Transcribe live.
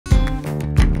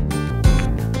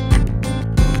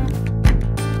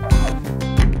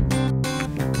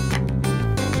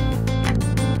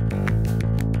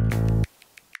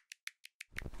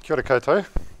Kia ora koutou.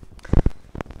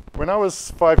 When I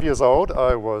was 5 years old,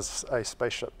 I was a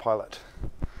spaceship pilot.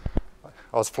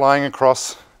 I was flying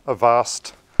across a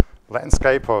vast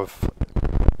landscape of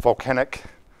volcanic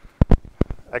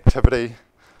activity,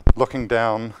 looking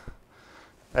down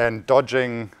and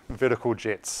dodging vertical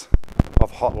jets of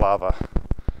hot lava,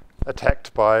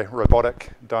 attacked by robotic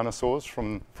dinosaurs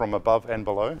from above and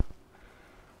below.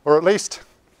 Or at least,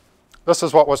 this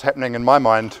is what was happening in my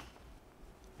mind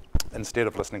instead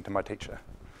of listening to my teacher.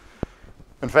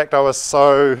 In fact, I was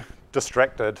so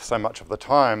distracted so much of the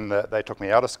time that they took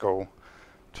me out of school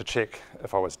to check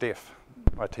if I was deaf.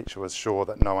 My teacher was sure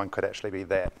that no one could actually be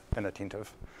that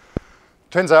inattentive.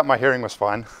 Turns out my hearing was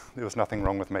fine. There was nothing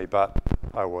wrong with me, but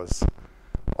I was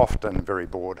often very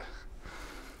bored.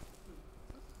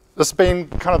 This has been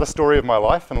kind of the story of my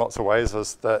life in lots of ways,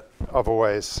 is that I've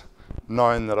always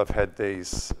known that I've had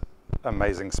these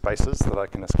amazing spaces that I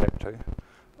can escape to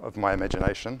of my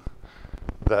imagination,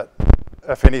 that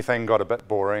if anything got a bit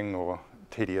boring or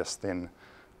tedious, then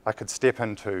I could step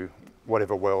into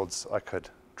whatever worlds I could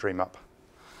dream up.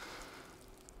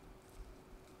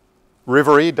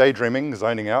 Reverie, daydreaming,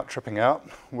 zoning out, tripping out,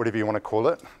 whatever you want to call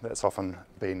it, that's often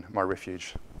been my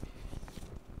refuge.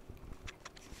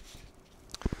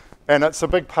 And it's a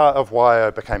big part of why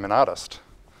I became an artist.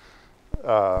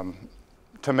 To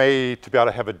me, to be able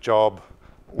to have a job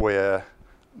where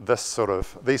these sort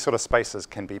of spaces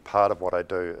can be part of what I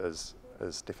do is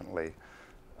definitely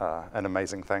an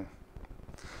amazing thing.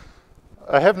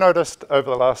 I have noticed over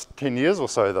the last 10 years or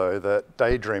so, though, that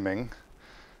daydreaming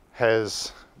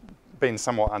has been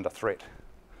somewhat under threat.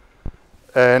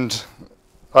 And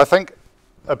I think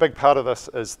a big part of this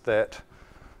is that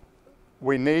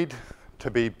we need to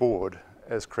be bored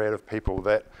as creative people,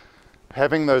 that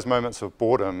having those moments of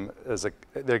boredom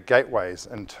they're gateways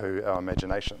into our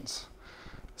imaginations.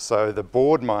 So the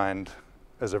bored mind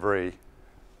is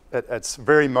it's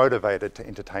very motivated to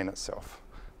entertain itself.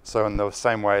 So in the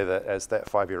same way that as that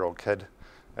 5-year-old kid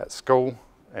at school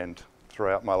and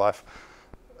throughout my life,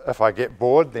 if I get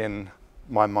bored, then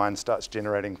my mind starts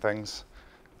generating things.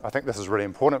 I think this is really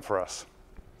important for us.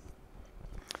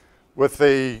 With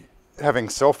having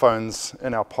cell phones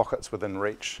in our pockets within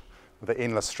reach, with the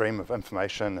endless stream of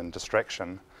information and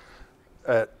distraction,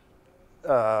 it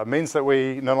means that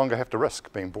we no longer have to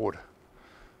risk being bored.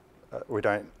 We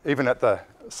don't, even at the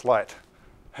slight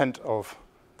hint of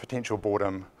potential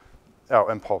boredom,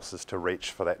 our impulse is to reach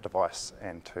for that device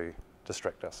and to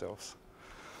distract ourselves.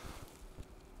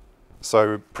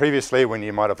 So previously, when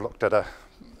you might have looked at at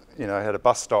a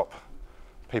bus stop,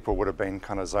 people would have been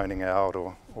kind of zoning out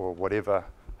or whatever,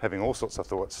 having all sorts of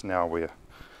thoughts. Now we're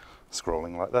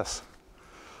scrolling like this.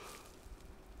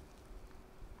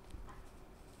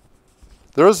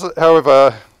 There is,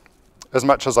 however, as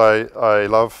much as I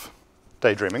love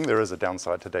daydreaming, there is a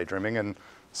downside to daydreaming. And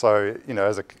so,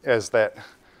 as that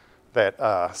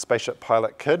spaceship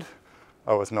pilot kid,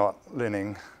 I was not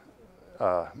learning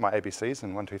my ABCs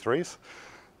and 1, 2,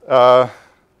 3s.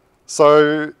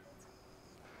 So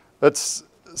it's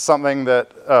something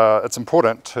that it's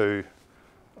important to,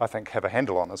 I think, have a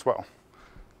handle on as well.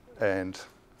 And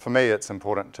for me, it's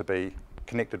important to be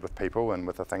connected with people and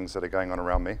with the things that are going on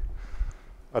around me.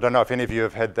 I don't know if any of you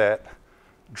have had that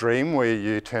dream where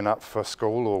you turn up for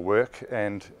school or work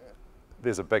and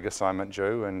there's a big assignment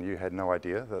due and you had no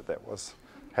idea that was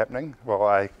happening. Well,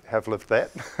 I have lived that.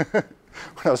 When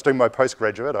I was doing my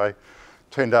postgraduate, I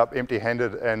turned up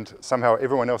empty-handed and somehow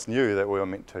everyone else knew that we were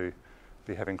meant to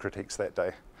be having critiques that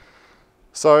day.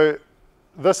 So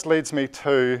this leads me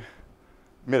to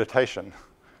meditation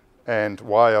and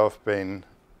why I've been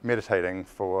meditating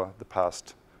for the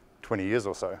past 20 years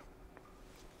or so.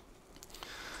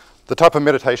 The type of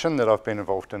meditation that I've been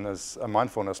involved in is a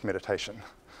mindfulness meditation,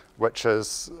 which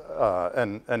is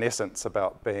in essence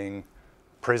about being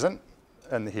present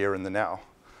in the here and the now.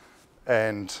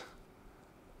 And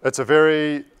it's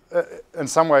in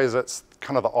some ways it's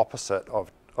kind of the opposite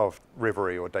of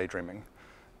reverie or daydreaming,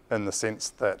 in the sense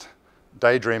that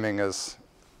daydreaming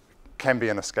can be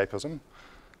an escapism.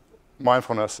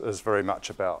 Mindfulness is very much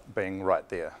about being right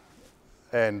there.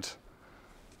 And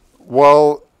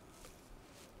while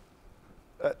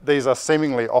these are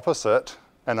seemingly opposite,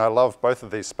 and I love both of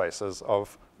these spaces,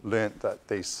 I've learnt that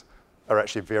these are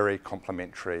actually very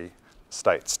complementary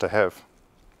states to have.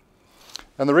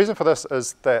 And the reason for this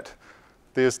is that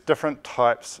there's different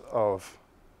types of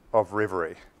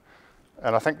reverie.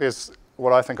 And I think there's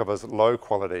what I think of as low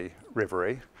quality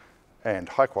reverie and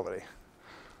high quality.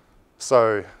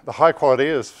 So the high quality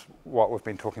is what we've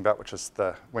been talking about, which is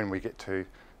when we get to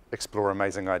explore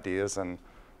amazing ideas and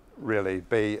really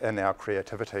be in our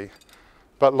creativity.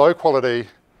 But low quality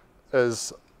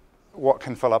is what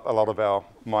can fill up a lot of our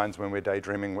minds when we're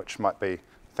daydreaming, which might be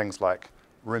things like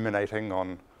ruminating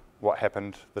on what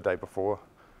happened the day before.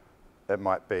 It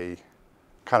might be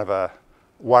kind of a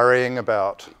worrying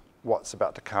about what's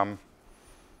about to come,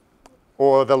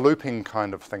 or the looping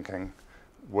kind of thinking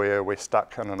where we're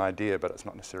stuck on an idea but it's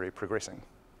not necessarily progressing.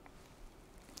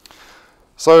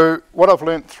 So what I've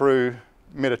learned through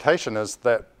meditation is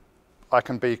that I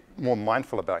can be more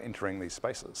mindful about entering these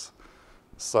spaces.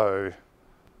 So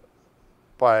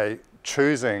by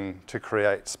choosing to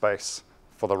create space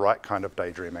for the right kind of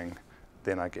daydreaming,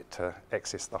 then I get to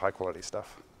access the high quality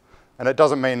stuff. And it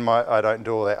doesn't mean I don't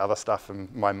do all that other stuff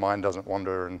and my mind doesn't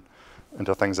wander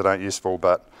into things that aren't useful,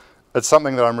 but it's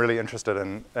something that I'm really interested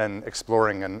in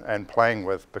exploring and playing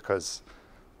with because,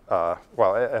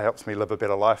 well, it helps me live a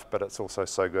better life, but it's also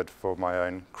so good for my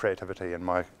own creativity and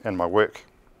my work.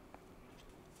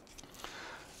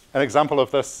 An example of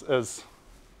this is,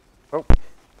 oh,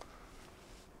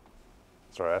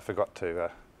 sorry, I forgot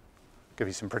to give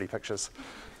you some pretty pictures.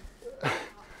 Have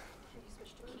you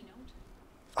switched to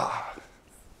Keynote?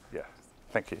 Yeah,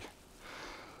 thank you.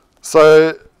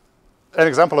 So an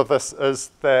example of this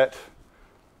is that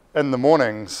in the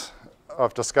mornings,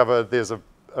 I've discovered there's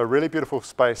a really beautiful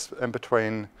space in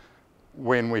between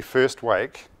when we first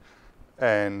wake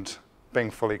and being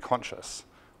fully conscious,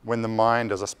 when the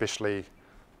mind is especially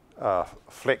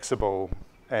flexible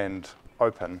and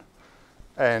open.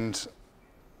 And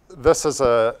this is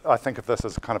I think of this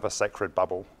as kind of a sacred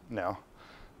bubble now.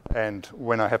 And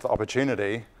when I have the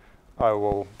opportunity, I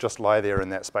will just lie there in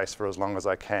that space for as long as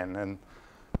I can. And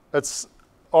it's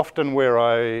often where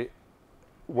I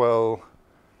will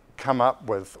come up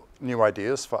with new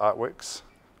ideas for artworks.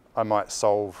 I might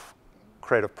solve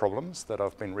creative problems that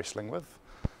I've been wrestling with.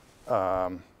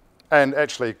 And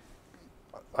actually,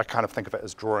 I kind of think of it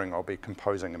as drawing. I'll be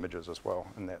composing images as well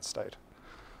in that state.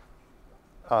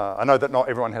 I know that not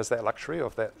everyone has that luxury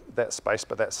of that space,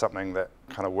 but that's something that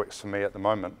kind of works for me at the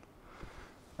moment.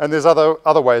 And there's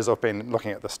other ways I've been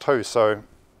looking at this too. So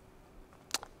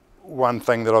one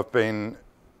thing that I've been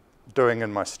doing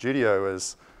in my studio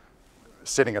is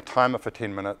setting a timer for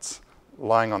 10 minutes,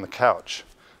 lying on the couch,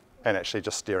 and actually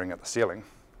just staring at the ceiling.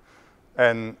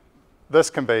 And this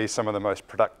can be some of the most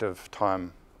productive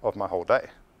time of my whole day.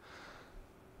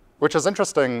 Which is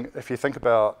interesting if you think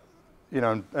about, you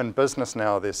know, in business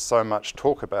now, there's so much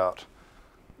talk about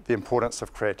the importance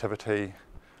of creativity,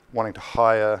 wanting to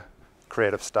hire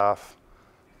creative staff,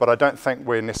 but I don't think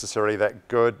we're necessarily that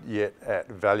good yet at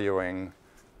valuing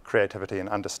creativity and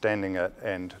understanding it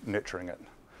and nurturing it.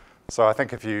 So I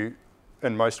think in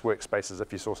most workspaces,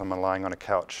 if you saw someone lying on a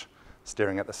couch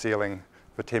staring at the ceiling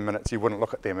for 10 minutes, you wouldn't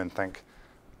look at them and think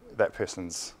that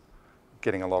person's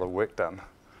getting a lot of work done.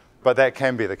 But that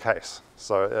can be the case.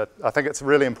 So I think it's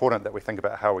really important that we think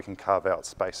about how we can carve out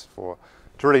space to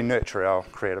really nurture our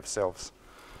creative selves.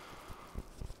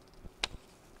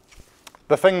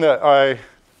 The thing that I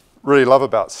really love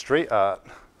about street art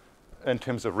in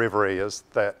terms of Reverie is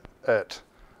that it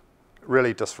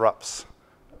really disrupts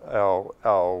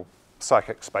our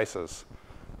psychic spaces.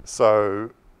 So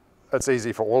it's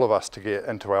easy for all of us to get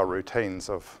into our routines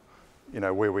of, you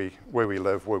know, where we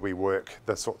live, where we work,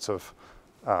 the sorts of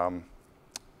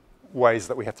ways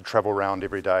that we have to travel around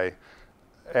every day,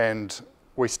 and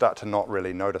we start to not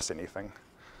really notice anything.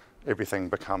 Everything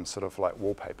becomes sort of like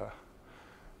wallpaper.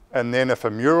 And then if a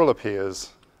mural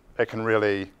appears, it can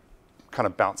really kind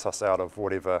of bounce us out of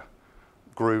whatever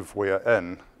groove we're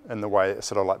in the way it's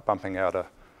sort of like bumping out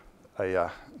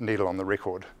a needle on the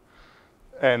record.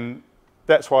 And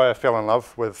that's why I fell in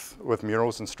love with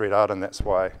murals and street art, and that's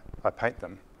why I paint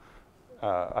them.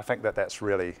 I think that that's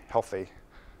really healthy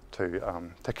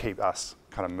to keep us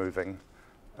kind of moving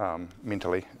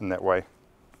mentally in that way.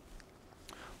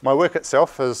 My work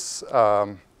itself is,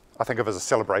 I think of as a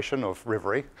celebration of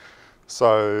Reverie.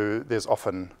 So there's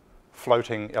often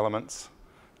floating elements.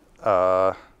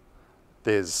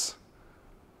 There's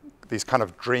these kind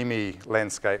of dreamy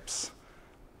landscapes,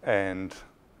 and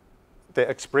the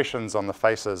expressions on the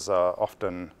faces are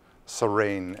often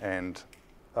serene and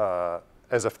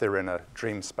as if they're in a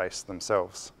dream space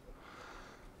themselves.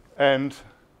 And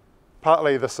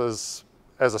partly this is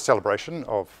as a celebration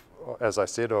of, as I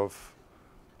said, of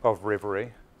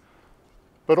Reverie,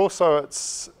 but also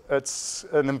it's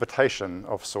an invitation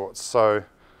of sorts. So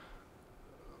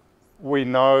we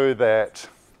know that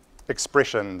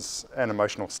expressions and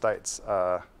emotional states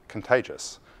are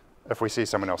contagious. If we see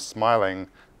someone else smiling,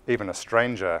 even a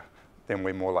stranger, then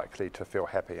we're more likely to feel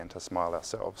happy and to smile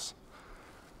ourselves.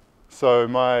 So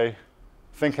my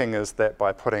thinking is that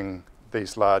by putting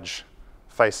these large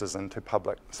faces into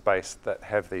public space that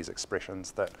have these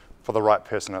expressions that for the right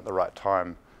person at the right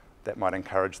time, that might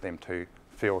encourage them to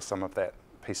feel some of that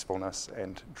peacefulness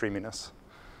and dreaminess.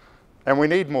 And we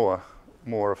need more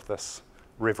of this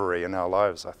reverie in our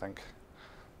lives, I think.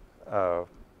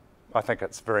 I think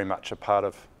it's very much a part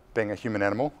of being a human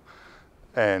animal,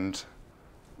 and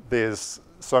there's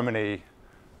so many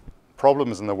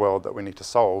problems in the world that we need to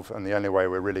solve, and the only way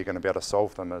we're really going to be able to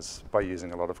solve them is by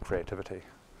using a lot of creativity.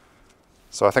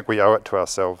 So I think we owe it to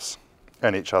ourselves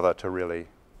and each other to really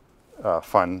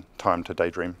find time to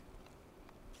daydream.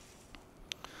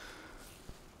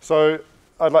 So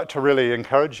I'd like to really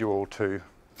encourage you all to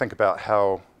think about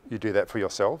how you do that for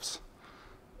yourselves,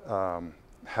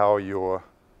 how you're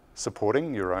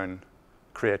supporting your own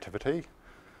creativity,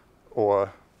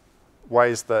 or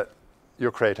ways that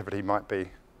your creativity might be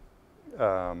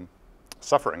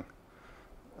suffering.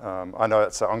 I know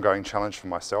it's an ongoing challenge for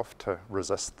myself to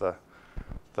resist the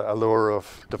allure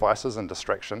of devices and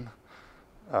distraction,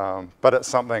 but it's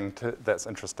something that's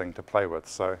interesting to play with.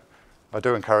 So I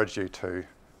do encourage you to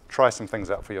try some things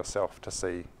out for yourself to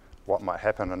see what might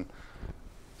happen. And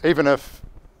even if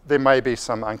there may be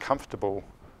some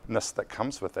uncomfortableness that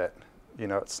comes with that, you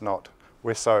know,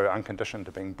 we're so unconditioned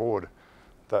to being bored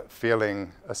that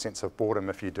feeling a sense of boredom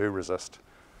if you do resist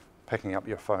picking up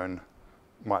your phone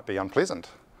might be unpleasant.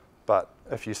 But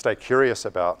if you stay curious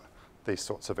about these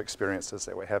sorts of experiences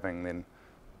that we're having, then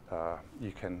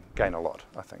you can gain a lot,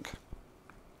 I think.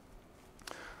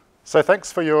 So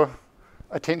thanks for your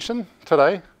attention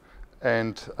today,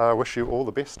 and I wish you all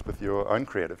the best with your own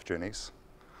creative journeys.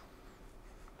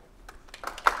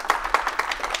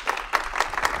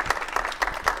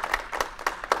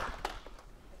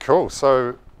 Cool,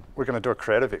 so we're going to do a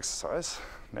creative exercise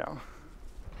now.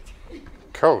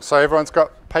 Cool, so everyone's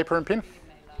got paper and pen?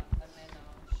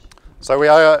 So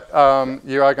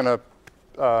you are going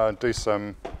to do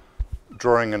some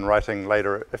drawing and writing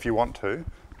later if you want to,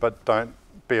 but don't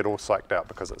be at all psyched out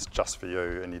because it's just for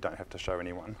you and you don't have to show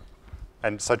anyone.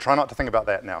 And so try not to think about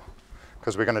that now,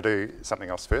 because we're going to do something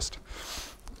else first.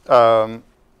 So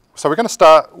we're going to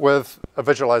start with a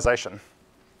visualization.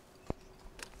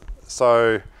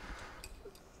 So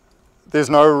there's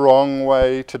no wrong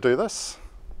way to do this.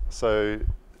 So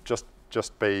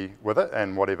just be with it,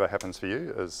 and whatever happens for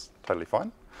you is totally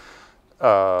fine.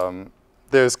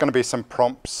 There's going to be some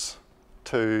prompts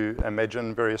to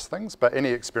imagine various things, but any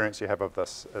experience you have of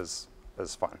this is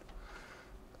fine.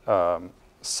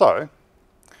 So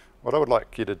what I would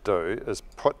like you to do is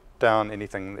put down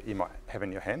anything that you might have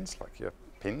in your hands, like your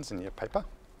pens and your paper,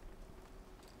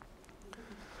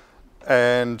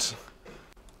 and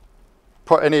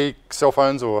put any cell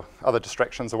phones or other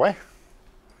distractions away.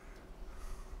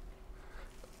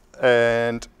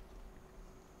 And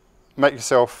make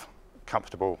yourself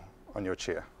comfortable on your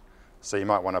chair. So you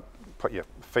might want to put your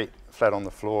feet flat on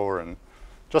the floor, and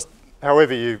just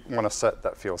however you want to sit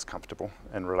that feels comfortable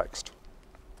and relaxed.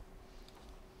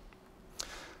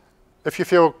 If you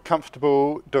feel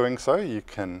comfortable doing so, you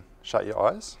can shut your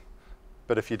eyes.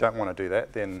 But if you don't want to do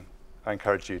that, then I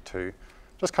encourage you to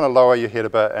just kind of lower your head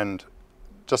a bit and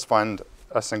just find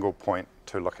a single point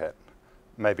to look at,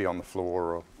 maybe on the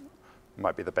floor, or it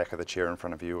might be the back of the chair in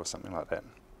front of you or something like that.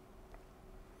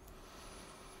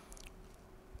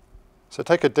 So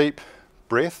take a deep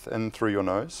breath in through your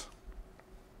nose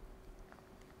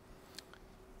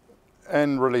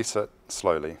and release it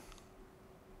slowly.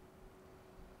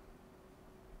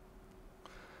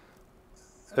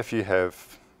 If you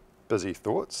have busy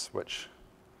thoughts, which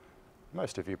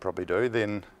most of you probably do,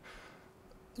 then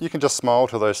you can just smile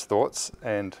to those thoughts,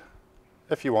 and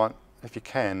if you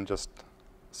can, just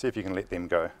see if you can let them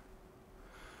go.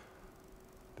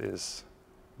 There's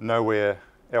nowhere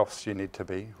else you need to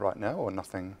be right now, or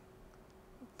nothing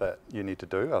that you need to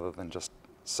do other than just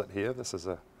sit here. This is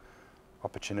an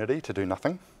opportunity to do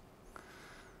nothing.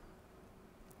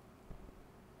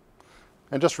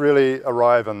 And just really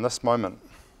arrive in this moment.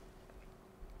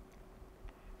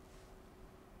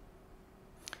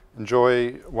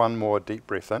 Enjoy one more deep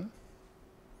breath in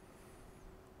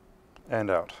and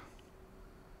out.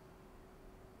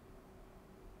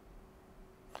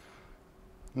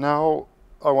 Now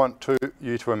I want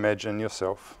you to imagine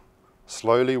yourself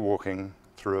slowly walking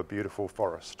through a beautiful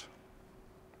forest.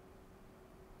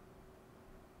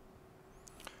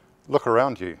 Look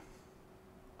around you.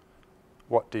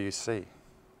 What do you see?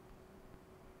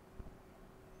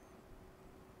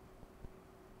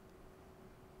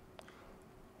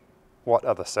 What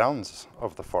are the sounds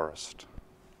of the forest?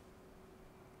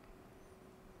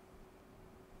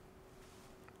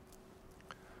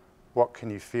 What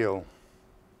can you feel?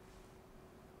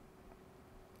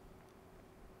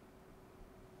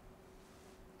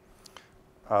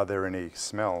 Are there any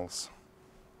smells?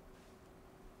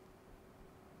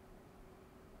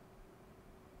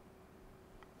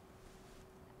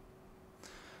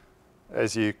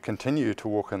 As you continue to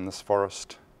walk in this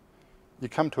forest, you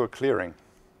come to a clearing.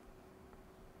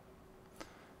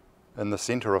 In the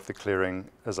center of the clearing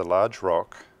is a large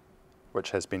rock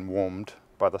which has been warmed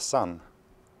by the sun.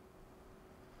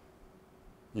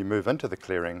 You move into the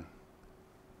clearing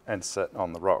and sit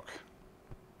on the rock.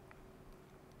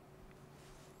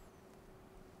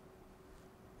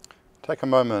 Take a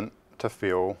moment to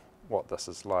feel what this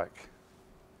is like.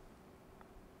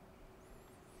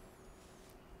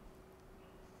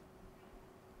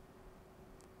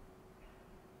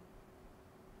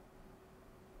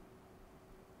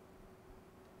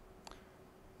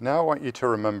 Now I want you to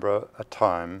remember a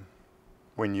time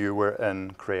when you were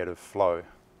in creative flow.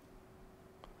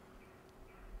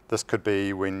 This could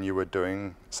be when you were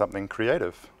doing something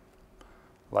creative,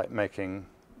 like making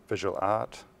visual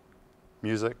art,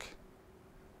 music,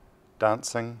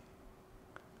 dancing,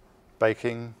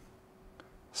 baking,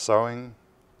 sewing,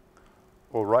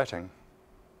 or writing.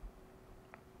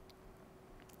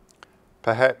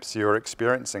 Perhaps you're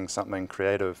experiencing something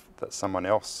creative that someone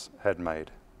else had made.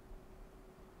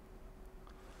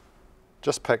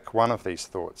 Just pick one of these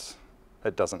thoughts.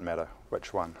 It doesn't matter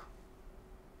which one.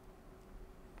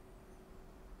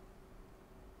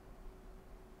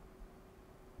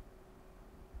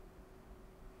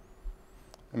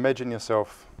 Imagine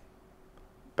yourself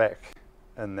back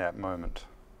in that moment.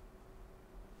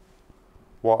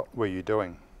 What were you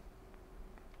doing?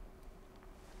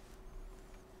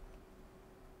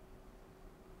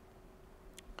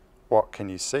 What can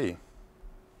you see?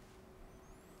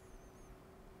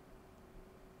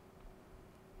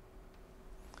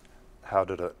 How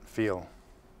did it feel?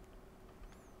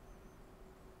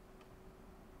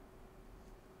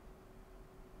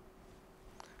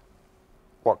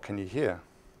 What can you hear?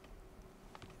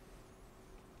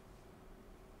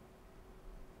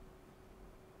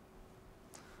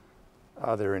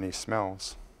 Are there any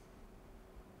smells?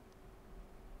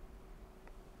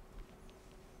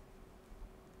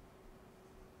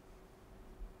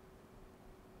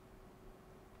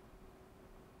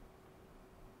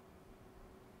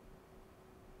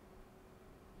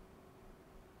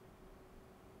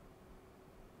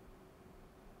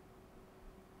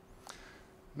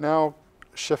 Now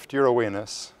shift your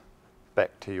awareness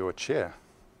back to your chair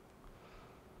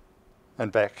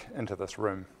and back into this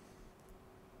room.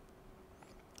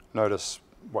 Notice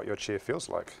what your chair feels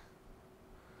like,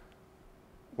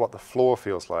 what the floor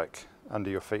feels like under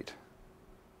your feet.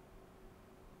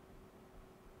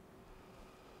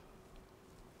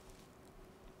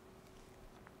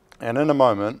 And in a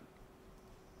moment,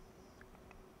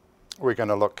 we're going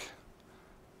to look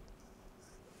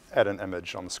at an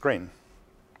image on the screen.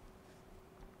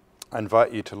 I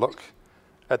invite you to look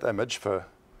at the image for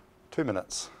 2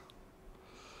 minutes.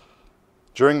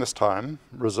 During this time,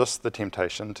 resist the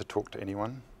temptation to talk to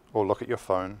anyone, or look at your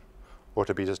phone, or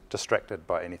to be distracted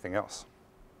by anything else.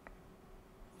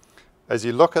 As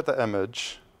you look at the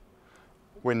image,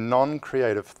 when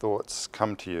non-creative thoughts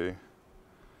come to you,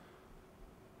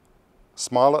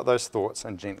 smile at those thoughts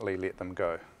and gently let them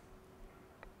go.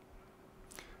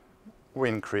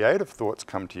 When creative thoughts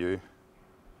come to you,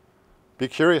 be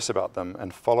curious about them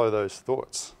and follow those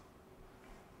thoughts.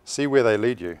 See where they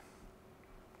lead you.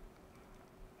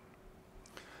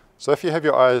 So if you have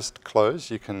your eyes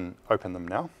closed, you can open them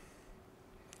now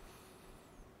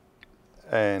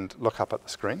and look up at the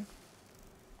screen.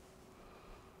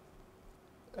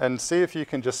 And see if you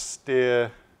can just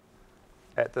stare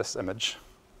at this image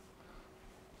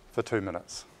for 2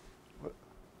 minutes.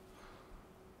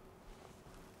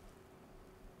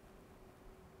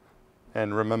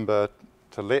 And remember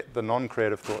to let the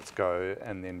non-creative thoughts go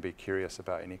and then be curious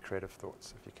about any creative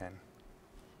thoughts if you can.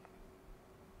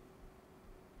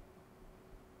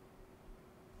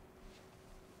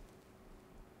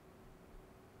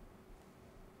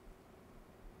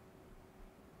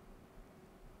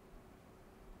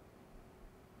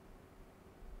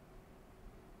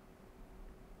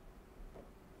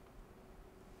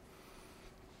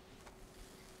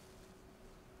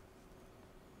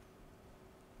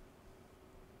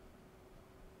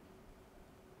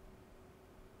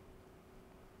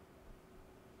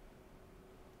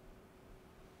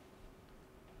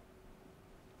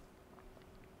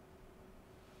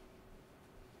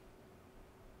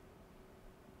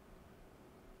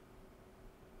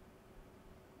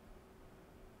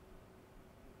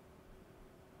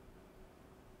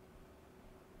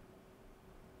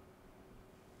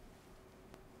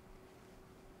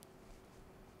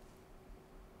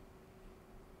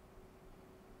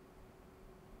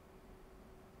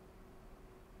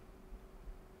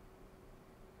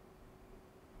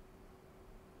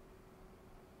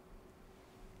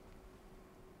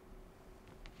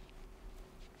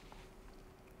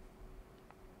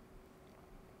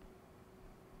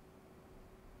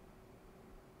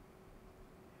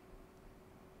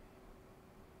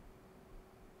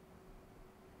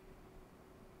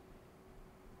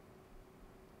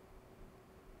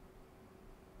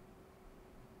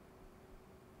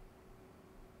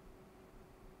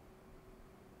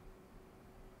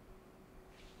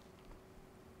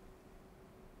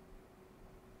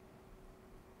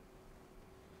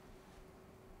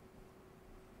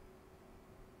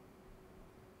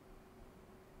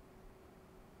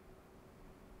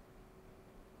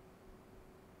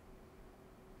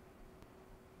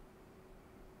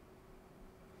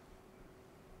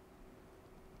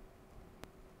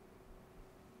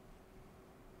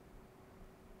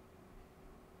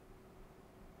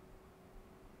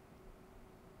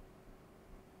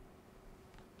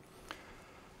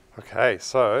 Okay,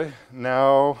 so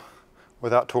now,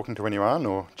 without talking to anyone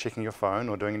or checking your phone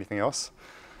or doing anything else,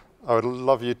 I would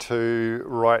love you to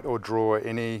write or draw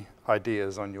any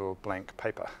ideas on your blank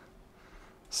paper.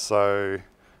 So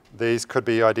these could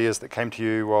be ideas that came to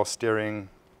you while staring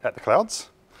at the clouds,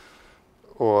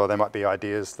 or they might be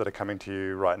ideas that are coming to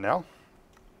you right now.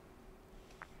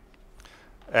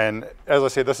 And as I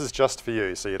said, this is just for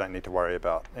you, so you don't need to worry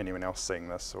about anyone else seeing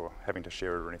this or having to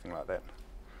share it or anything like that.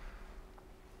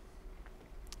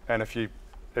 And if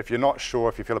you're not sure,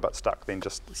 if you feel a bit stuck, then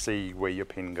just see where your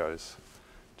pen goes.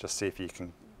 Just see if you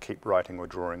can keep writing or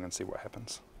drawing and see what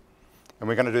happens. And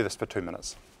we're going to do this for 2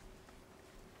 minutes.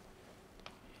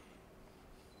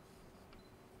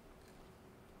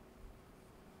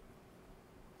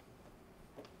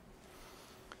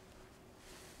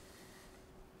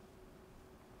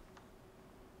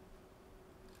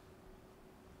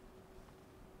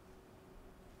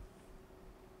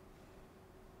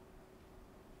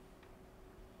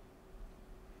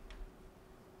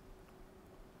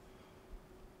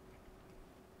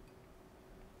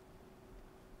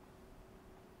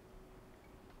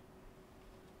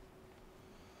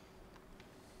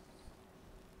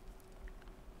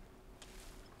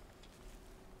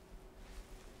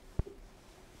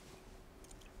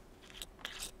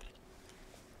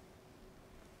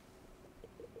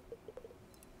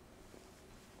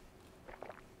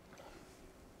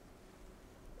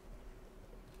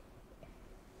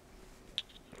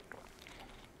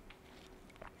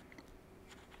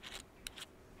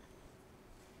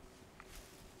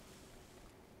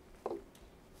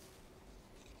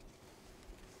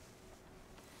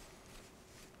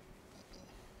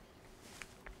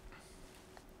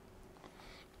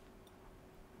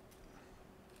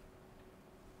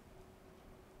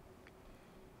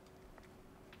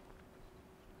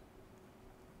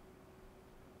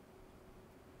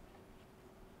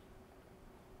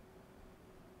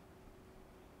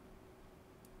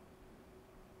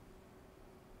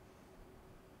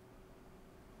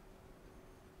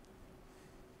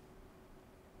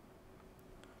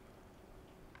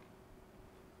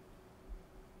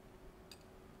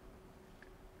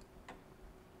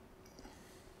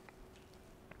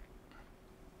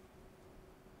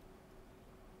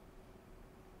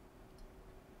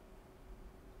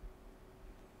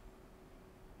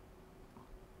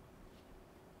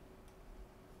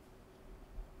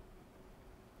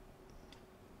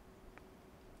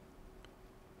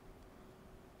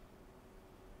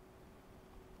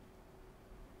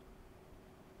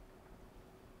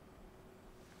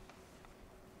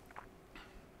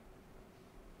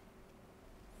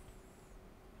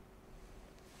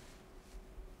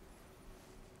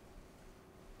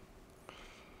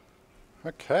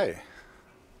 Okay,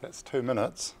 that's 2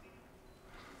 minutes.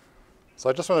 So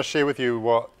I just want to share with you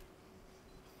what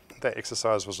that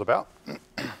exercise was about.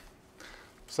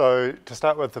 So to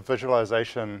start with, the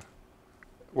visualization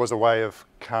was a way of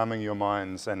calming your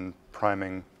minds and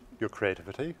priming your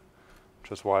creativity,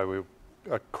 which is why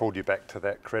I called you back to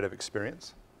that creative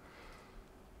experience.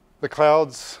 The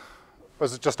clouds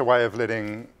was just a way of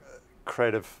letting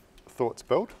creative thoughts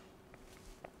build.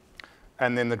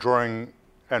 And then the drawing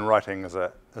and writing is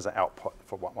an output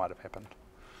for what might have happened.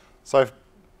 So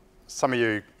some of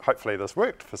you, hopefully this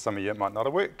worked. For some of you, it might not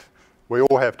have worked. We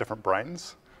all have different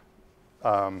brains.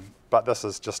 But this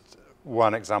is just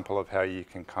one example of how you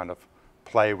can kind of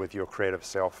play with your creative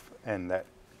self and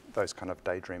those kind of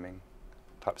daydreaming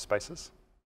type spaces.